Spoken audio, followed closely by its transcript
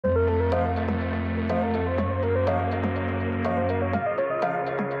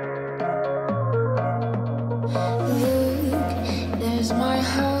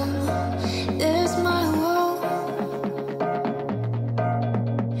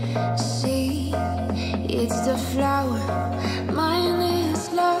See, it's the flower, mine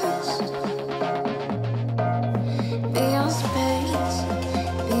is lost. Beyond space,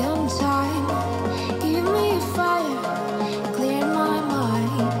 beyond time, give me fire, clear my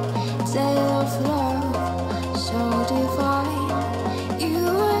mind. Tale of love, so divine. You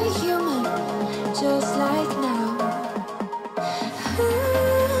are human, just like now.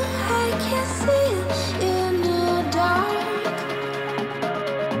 I can see it in the dark.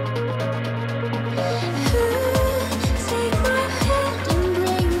 Take my hand and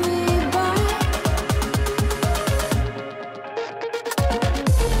bring me back.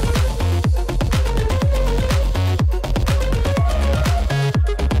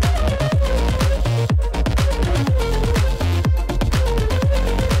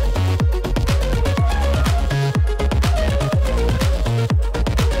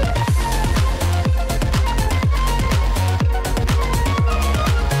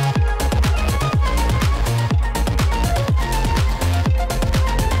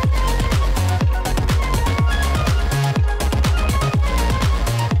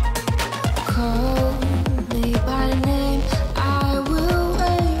 Call me by name, I will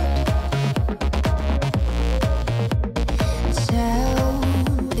wait. Tell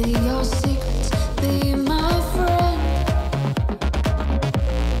me your secrets, be my friend.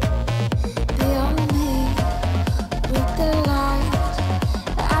 Beyond me, with the light,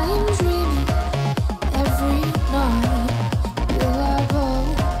 I am dreaming every night. You are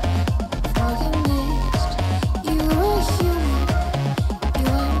both organized. You are human,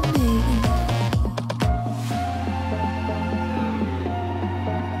 you and me.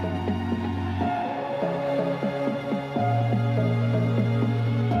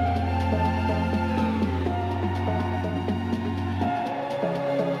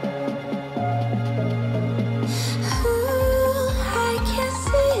 I can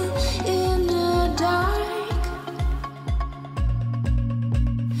see it in the dark.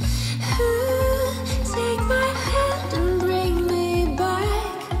 Take my hand and bring me back.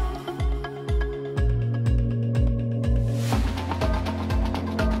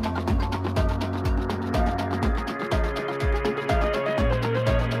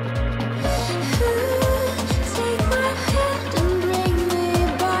 Take my hand and bring me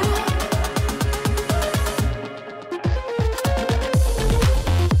back.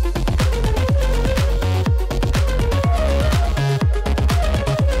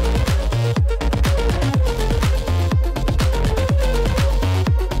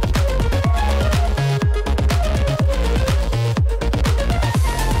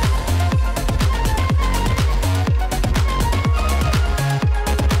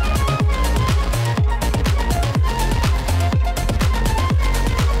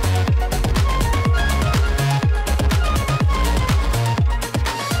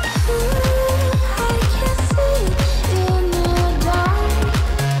 I can see it in the dark.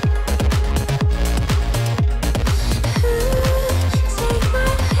 Take my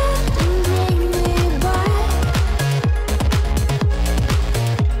hand and bring me back.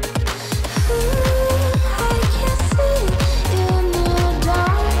 I can see it in the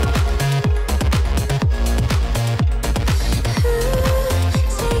dark.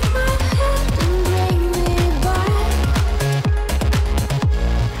 Take my hand and bring me back.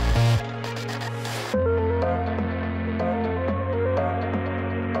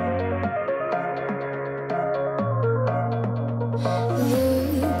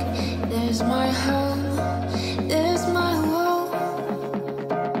 Look, there's my home, there's my world.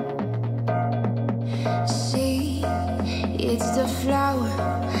 See, it's the flower,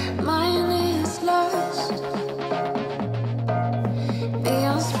 mine is lost.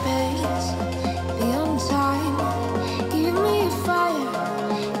 Beyond space, beyond time, give me fire,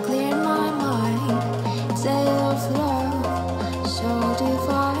 clear my mind. Tale of love, so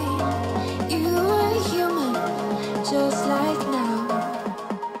divine. You are human, just like now.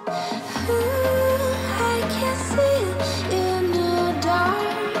 I can see it in the dark.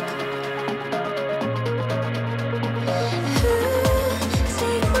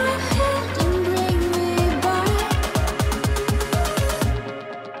 Take my hand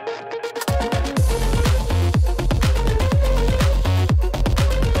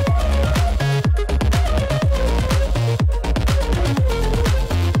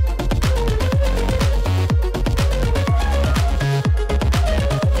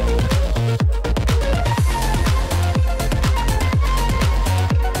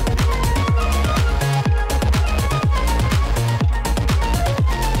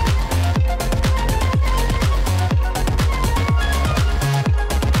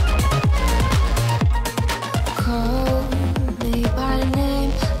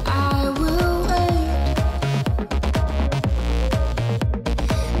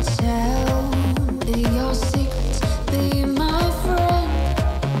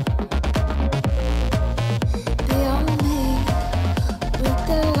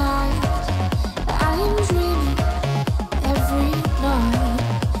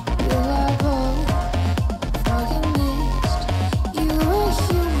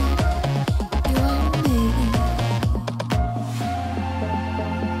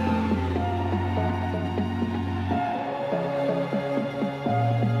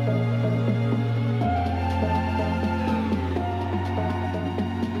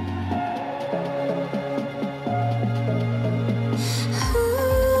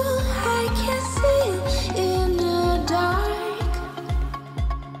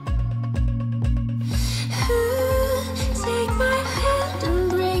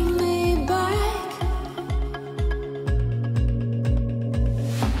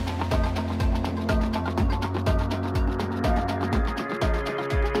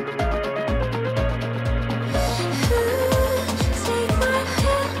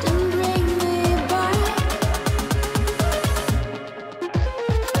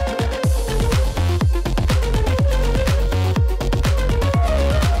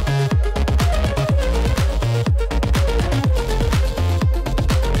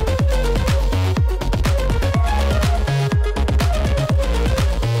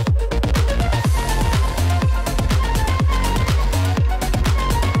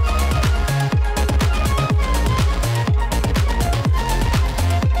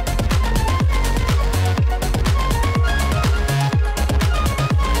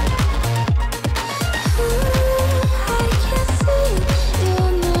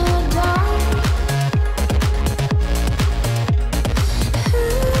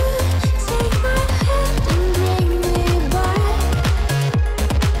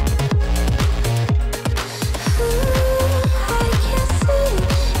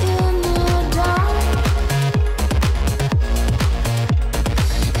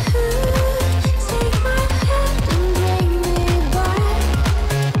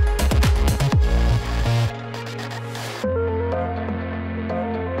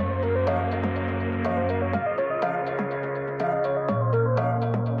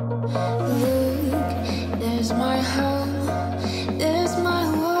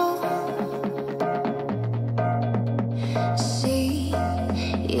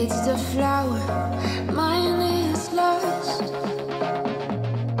the flower, mine is lost.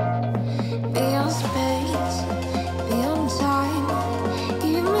 Beyond space, beyond time,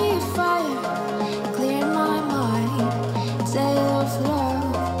 give me a fire, clear my mind. Tale of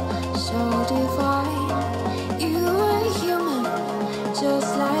love, so divine. You are human,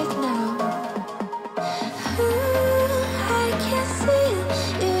 just like now. I can see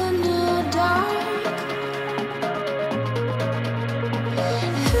it in the dark.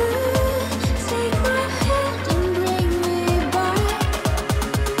 Take my hand and bring me back.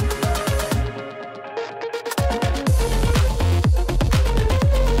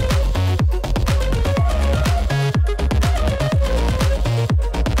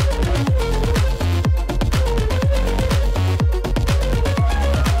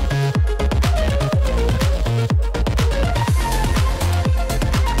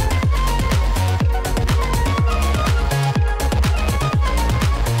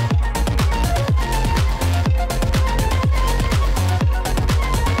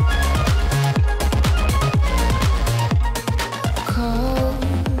 Call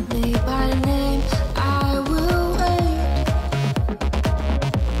me by name, I will wait.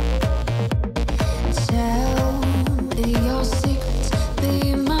 Tell me your secrets,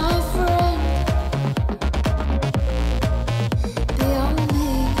 be my friend. Beyond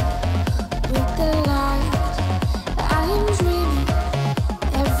me, with the light, I am dreaming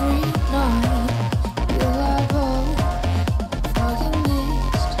every night. You are both fucking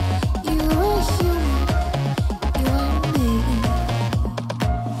mixed. You are human, you and me.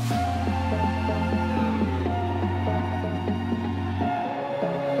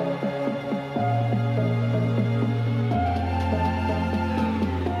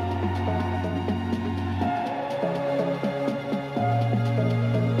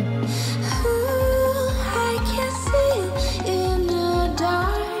 I can see it in the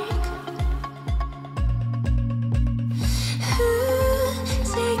dark.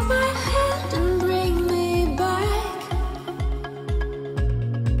 Take my hand and bring me back.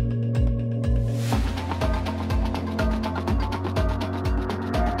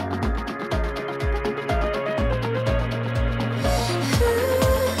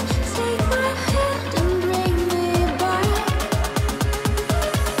 Take my hand and bring me back.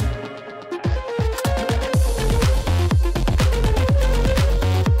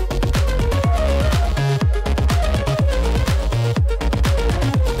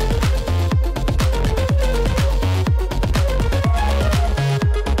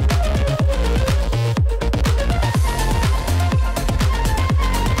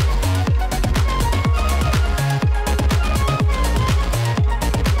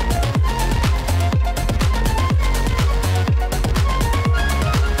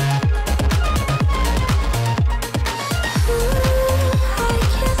 I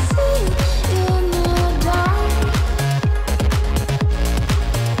can see it in the dark.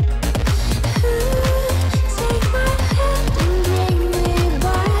 Take my hand and bring me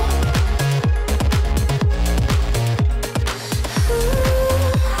back.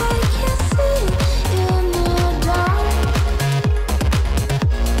 I can see it in the dark.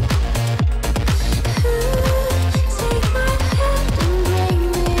 Take my hand and bring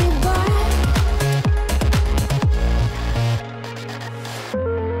me back.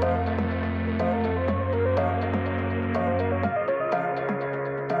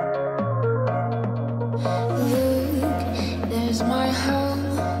 Look, there's my home,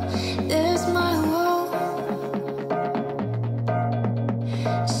 there's my world.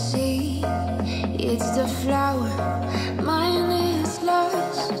 See, it's the flower, mine is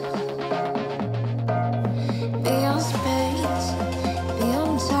lost.